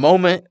 So the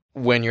moment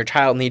when your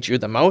child needs you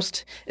the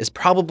most is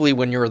probably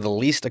when you're the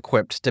least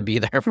equipped to be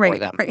there for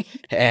them. Right.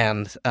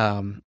 And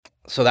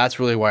so that's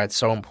really why it's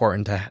so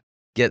important to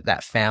get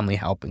that family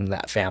help and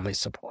that family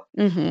support.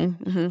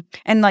 And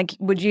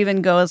would you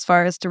even go as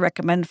far as to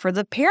recommend for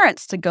the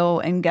parents to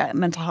go and get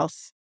mental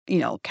health,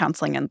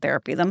 counseling and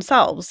therapy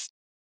themselves?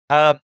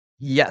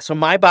 Yeah. So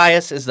my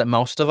bias is that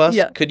most of us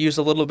could use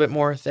a little bit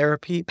more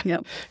therapy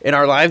in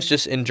our lives,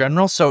 just in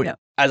general. So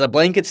as a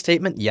blanket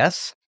statement,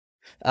 yes.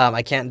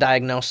 I can't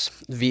diagnose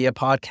via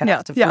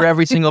podcast for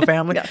every single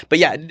family. But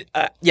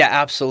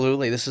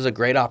absolutely. This is a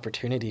great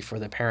opportunity for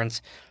the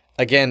parents.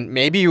 Again,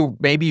 maybe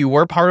you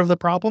were part of the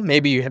problem.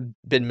 Maybe you have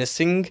been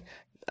missing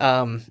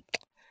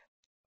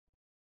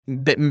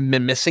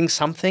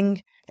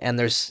something,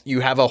 and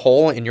you have a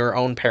hole in your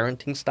own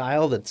parenting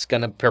style that's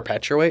going to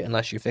perpetuate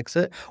unless you fix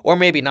it. Or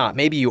maybe not.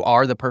 Maybe you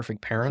are the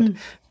perfect parent,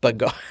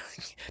 but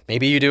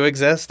maybe you do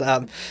exist.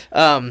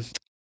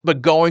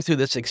 But going through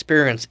this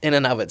experience in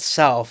and of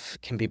itself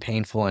can be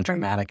painful and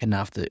traumatic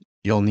enough that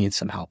you'll need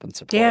some help and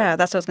support. Yeah,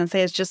 that's what I was going to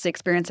say. It's just the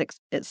experience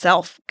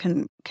itself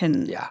can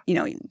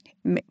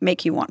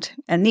make you want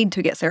and need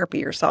to get therapy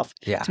yourself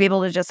to be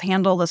able to just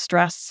handle the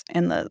stress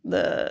and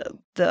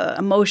the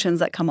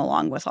emotions that come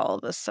along with all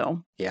of this.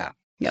 So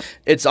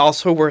it's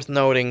also worth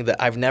noting that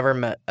I've never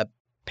met a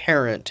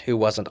parent who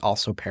wasn't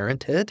also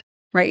parented.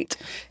 Right.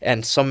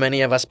 And so many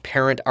of us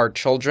parent our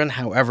children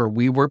however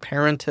we were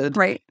parented.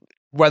 Right.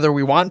 Whether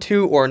we want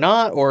to or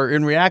not, or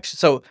in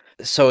reaction.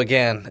 So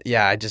again,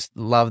 I just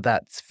love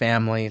that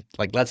family.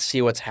 Like, let's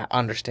see what's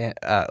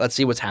let's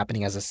see what's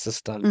happening as a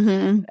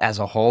system as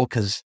a whole,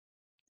 because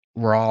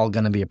we're all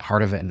going to be a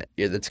part of it, and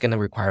it's going to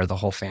require the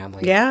whole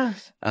family. Yeah.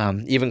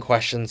 Even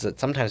questions that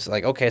sometimes,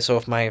 like, okay, so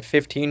if my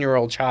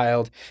 15-year-old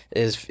child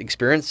is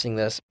experiencing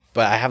this,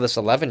 but I have this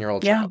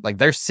 11-year-old child, like,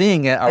 they're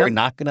seeing it. Are we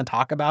not going to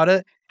talk about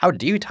it? How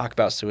do you talk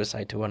about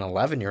suicide to an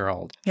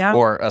 11-year-old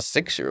or a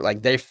 6-year-old?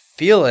 Like, they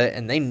feel it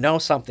and they know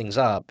something's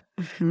up.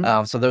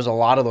 So there's a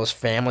lot of those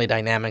family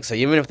dynamics that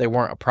even if they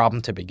weren't a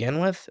problem to begin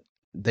with,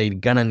 they're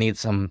going to need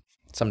some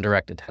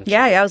direct attention.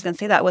 Yeah, I was going to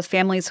say that with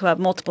families who have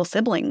multiple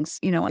siblings,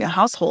 in the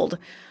household,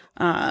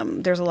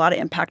 there's a lot of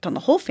impact on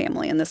the whole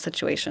family in this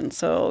situation.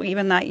 So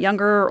even that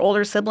younger or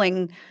older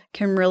sibling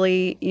can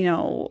really,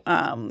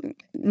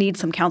 need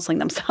some counseling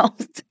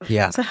themselves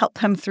to help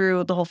them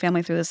through the whole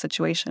family through this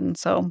situation.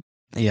 So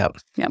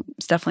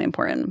it's definitely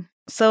important.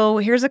 So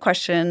here's a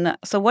question.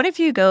 So what if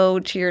you go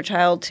to your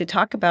child to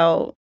talk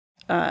about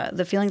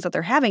the feelings that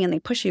they're having and they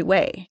push you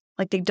away?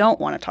 Like, they don't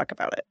want to talk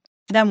about it.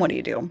 Then what do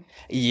you do?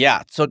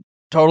 Yeah. So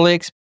totally.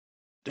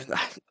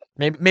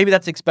 Maybe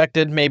that's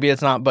expected. Maybe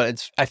it's not, but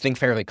it's, I think,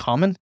 fairly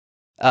common.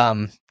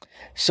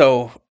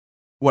 So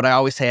what I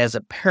always say as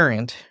a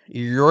parent,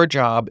 your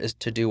job is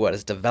to do what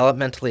is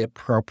developmentally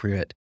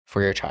appropriate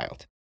for your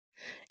child,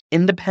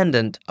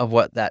 independent of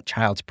what that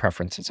child's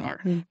preferences are.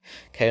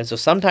 Okay, and so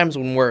sometimes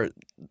when we're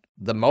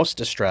the most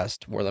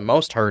distressed, we're the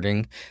most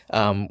hurting,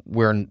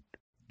 we're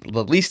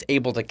the least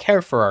able to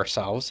care for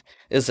ourselves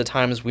is the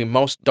times we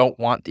most don't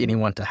want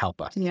anyone to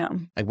help us. Yeah.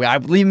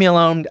 Like, leave me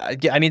alone.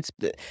 I need,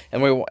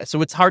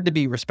 so it's hard to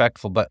be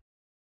respectful, but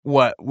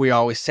what we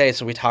always say,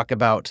 so we talk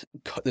about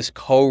this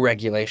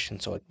co-regulation.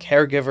 So a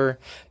caregiver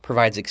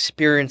provides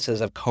experiences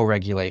of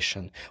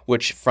co-regulation,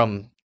 which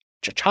from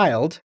a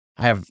child,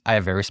 I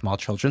have very small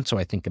children, so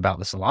I think about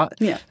this a lot.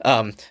 Yeah.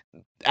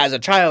 As a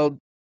child,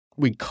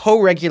 we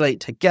co-regulate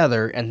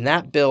together, and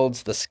that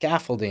builds the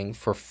scaffolding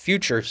for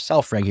future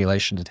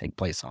self-regulation to take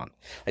place on.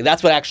 Like,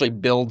 that's what actually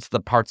builds the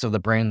parts of the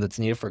brain that's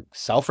needed for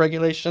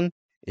self-regulation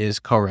is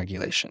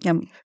co-regulation. Yep.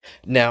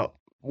 Now,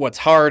 what's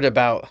hard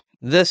about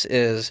this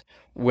is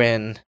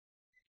when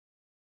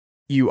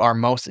you are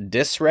most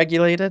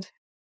dysregulated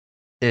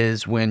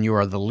is when you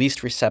are the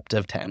least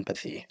receptive to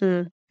empathy.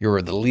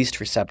 You're the least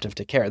receptive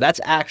to care. That's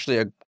actually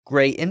a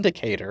great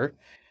indicator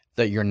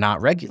that you're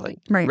not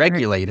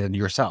regulated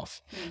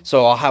yourself.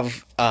 So I'll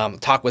have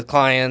talk with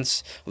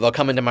clients. They'll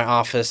come into my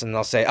office and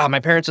they'll say,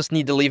 my parents just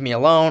need to leave me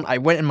alone. I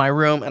went in my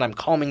room and I'm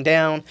calming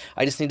down.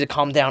 I just need to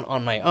calm down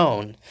on my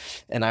own.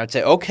 And I would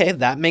say, okay,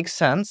 that makes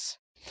sense.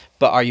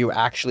 But are you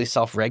actually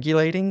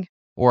self-regulating,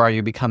 or are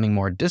you becoming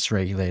more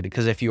dysregulated?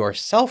 Because if you are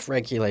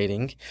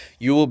self-regulating,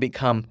 you will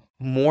become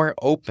more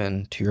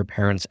open to your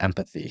parents'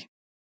 empathy.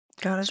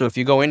 Got it. So if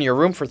you go in your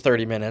room for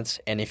 30 minutes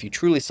and if you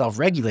truly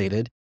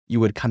self-regulated, you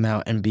would come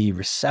out and be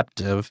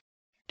receptive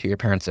to your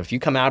parents. If you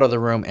come out of the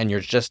room and you're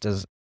just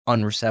as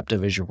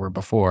unreceptive as you were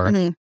before,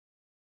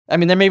 I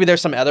mean,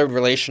 there's some other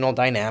relational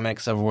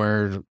dynamics of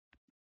where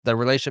the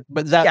relationship,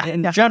 but that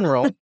in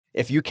general,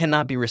 if you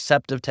cannot be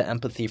receptive to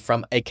empathy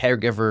from a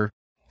caregiver,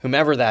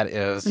 whomever that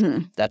is,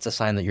 that's a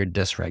sign that you're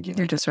dysregulated.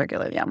 You're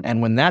dysregulated, yeah.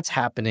 And when that's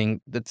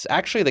happening, that's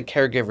actually the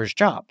caregiver's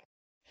job.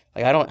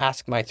 Like, I don't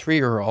ask my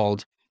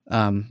 3-year-old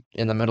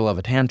in the middle of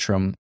a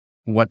tantrum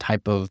what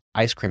type of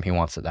ice cream he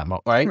wants at that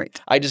moment,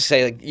 right? I just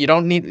say, like, you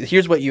don't need,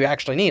 here's what you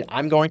actually need.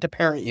 I'm going to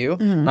parent you.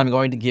 I'm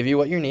going to give you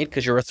what you need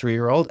because you're a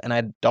 3-year-old, and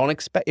I don't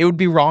expect, it would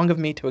be wrong of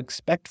me to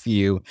expect for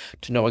you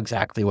to know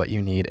exactly what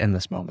you need in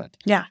this moment.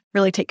 Yeah,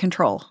 really take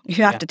control.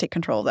 You have to take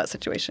control of that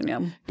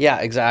situation, Yeah,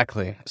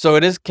 exactly. So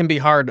can be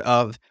hard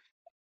and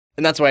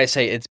that's why I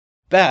say it's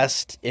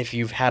best if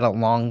you've had a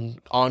long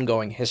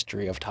ongoing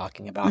history of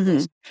talking about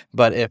this.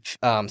 But if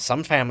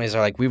some families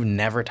are like, we've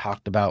never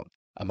talked about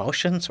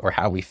emotions or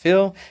how we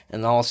feel,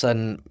 and all of a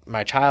sudden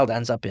my child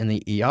ends up in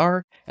the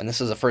ER, and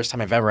this is the first time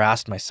I've ever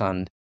asked my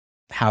son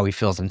how he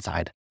feels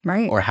inside,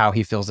 or how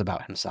he feels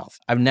about himself.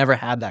 I've never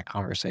had that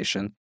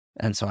conversation,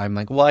 and so I'm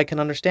like, well, I can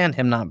understand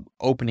him not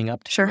opening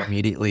up to you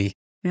immediately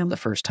the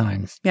first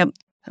time.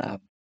 So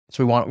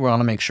we want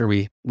to make sure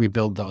we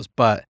build those,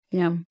 but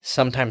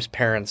sometimes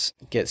parents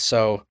get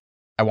so,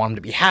 I want them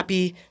to be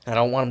happy, and I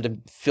don't want them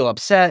to feel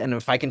upset, and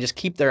if I can just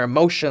keep their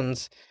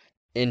emotions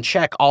in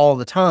check all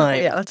the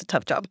time. Yeah, that's a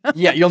tough job.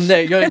 Yeah,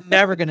 you're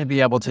never going to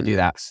be able to do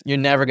that. You're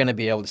never going to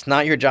be able. It's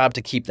not your job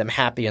to keep them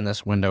happy in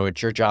this window.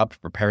 It's your job to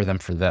prepare them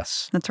for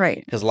this. That's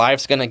right. Because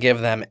life's going to give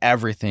them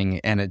Everything,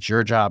 and it's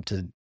your job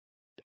to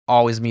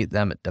always meet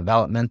them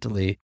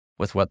developmentally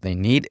with what they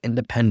need,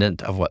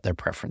 independent of what their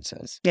preference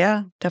is.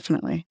 Yeah,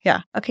 definitely.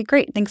 Yeah. Okay,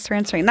 great. Thanks for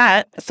answering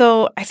that.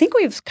 So I think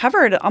we've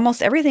covered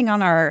almost everything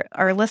on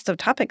our list of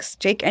topics.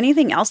 Jake,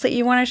 anything else that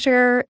you want to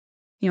share?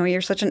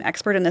 You're such an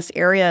expert in this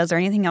area. Is there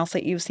anything else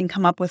that you've seen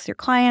come up with your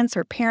clients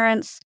or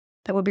parents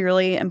that would be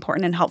really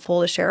important and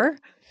helpful to share?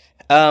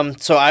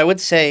 So I would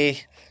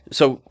say,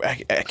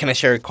 can I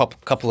share a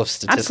couple of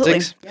statistics?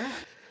 Absolutely.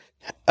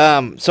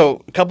 Yeah.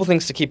 So a couple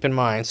things to keep in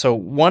mind. So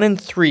 1 in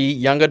 3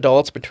 young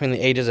adults between the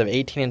ages of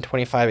 18 and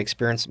 25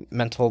 experience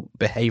mental,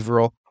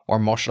 behavioral, or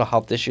emotional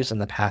health issues in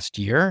the past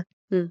year.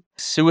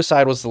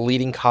 Suicide was the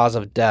leading cause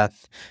of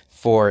death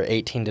for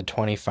 18 to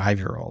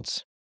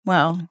 25-year-olds.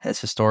 Wow.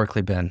 It's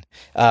historically been.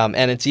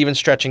 And it's even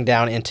stretching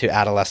down into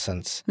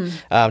adolescence.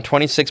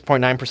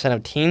 26.9%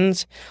 of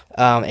teens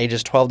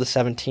ages 12 to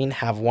 17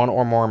 have one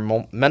or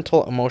more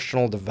mental,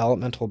 emotional,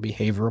 developmental,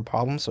 behavioral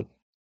problems. So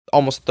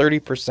almost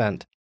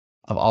 30%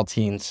 of all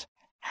teens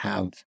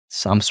have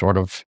some sort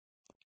of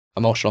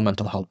emotional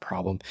mental health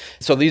problem.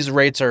 So these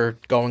rates are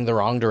going the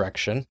wrong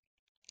direction.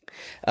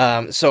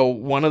 So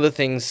one of the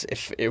things,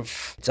 if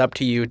it's up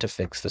to you to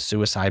fix the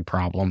suicide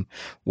problem,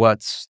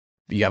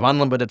 you have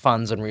unlimited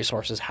funds and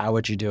resources, how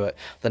would you do it?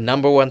 The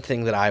number one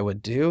thing that I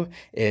would do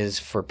is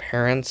for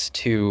parents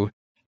to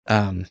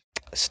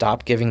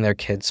stop giving their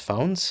kids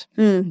phones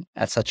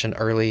at such an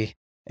early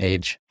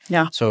age.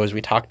 Yeah. So as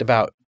we talked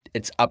about,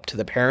 it's up to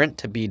the parent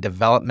to be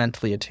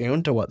developmentally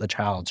attuned to what the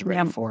child's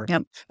ready for.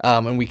 Yep.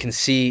 And we can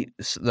see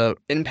the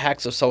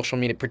impacts of social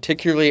media,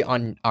 particularly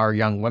on our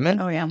young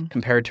women,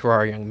 compared to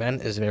our young men,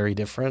 is very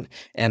different.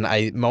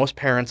 And most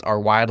parents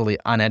are widely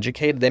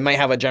uneducated. They might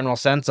have a general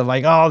sense of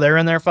like, oh, they're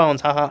in their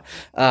phones, haha.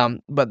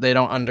 But they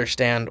don't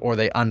understand, or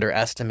they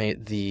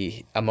underestimate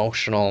the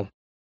emotional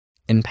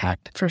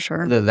impact for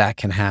sure that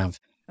can have.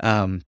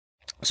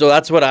 So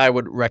that's what I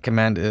would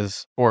recommend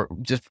or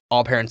just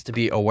all parents to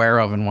be aware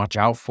of and watch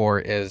out for,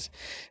 is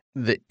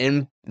the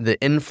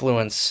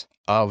influence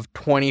of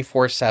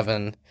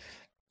 24/7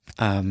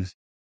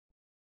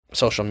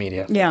 social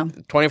media. Yeah.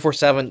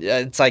 24/7.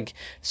 It's like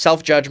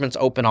self-judgment's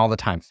open all the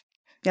time.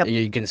 Yep.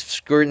 You can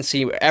screw and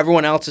see what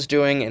everyone else is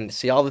doing and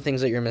see all the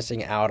things that you're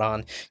missing out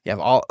on. You have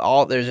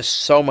all there's just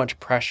so much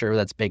pressure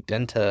that's baked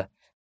into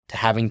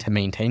having to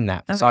maintain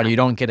that facade. You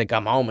don't get to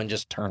come home and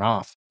just turn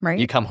off. Right.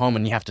 You come home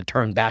and you have to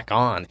turn back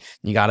on.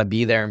 You got to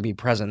be there and be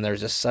present.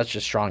 There's just such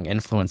a strong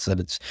influence that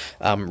it's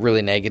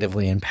really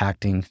negatively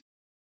impacting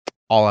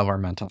all of our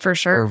mental. For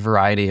sure. For a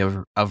variety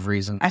of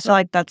reasons. I feel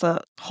like that's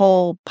a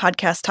whole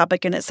podcast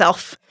topic in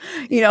itself,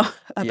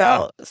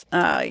 about,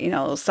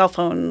 cell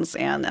phones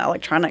and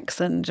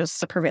electronics and just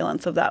the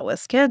prevalence of that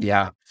with kids.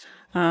 Yeah.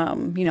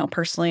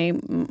 Personally,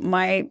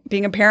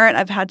 being a parent,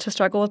 I've had to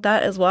struggle with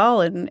that as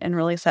well and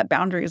really set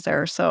boundaries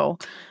there. So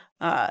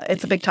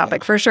it's a big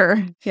topic for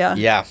sure. Yeah.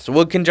 Yeah. So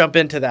we can jump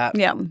into that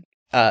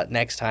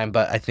next time.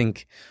 But I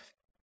think,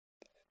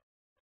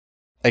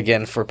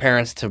 again, for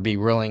parents to be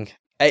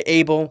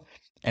able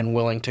and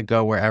willing to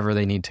go wherever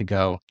they need to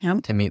go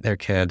to meet their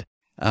kid.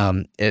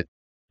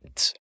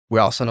 We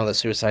also know that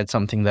suicide is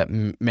something that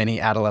many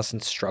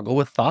adolescents struggle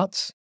with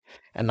thoughts,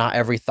 and not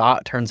every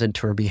thought turns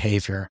into a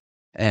behavior.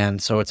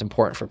 And so it's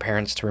important for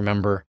parents to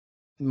remember,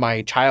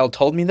 my child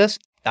told me this.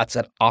 That's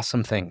an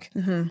awesome thing.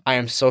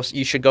 Mm-hmm.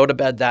 You should go to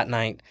bed that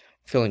night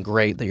feeling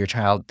great that your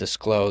child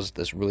disclosed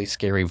this really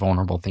scary,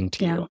 vulnerable thing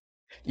to you.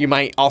 You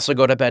might also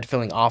go to bed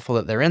feeling awful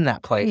that they're in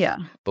that place. Yeah.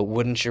 But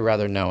wouldn't you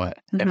rather know it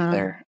if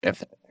they're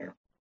there?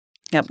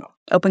 Yep.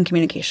 Open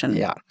communication.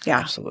 Yeah.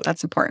 Absolutely.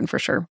 That's important for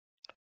sure.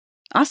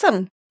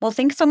 Awesome. Well,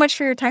 thanks so much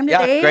for your time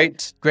today. Yeah,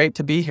 great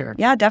to be here.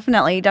 Yeah,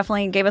 definitely.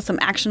 Definitely gave us some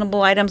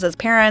actionable items as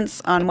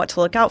parents on what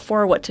to look out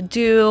for, what to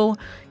do,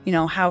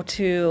 how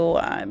to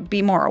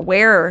be more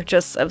aware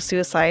just of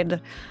suicide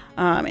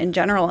in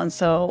general. And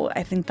so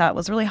I think that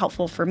was really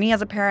helpful for me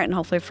as a parent and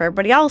hopefully for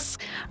everybody else.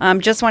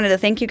 Just wanted to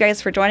thank you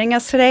guys for joining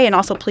us today. And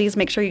also please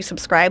make sure you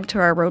subscribe to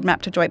our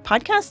Roadmap to Joy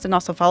podcast and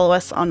also follow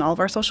us on all of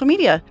our social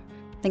media.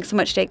 Thanks so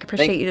much, Jake.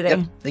 Appreciate you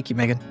today. Thank you,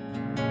 Megan.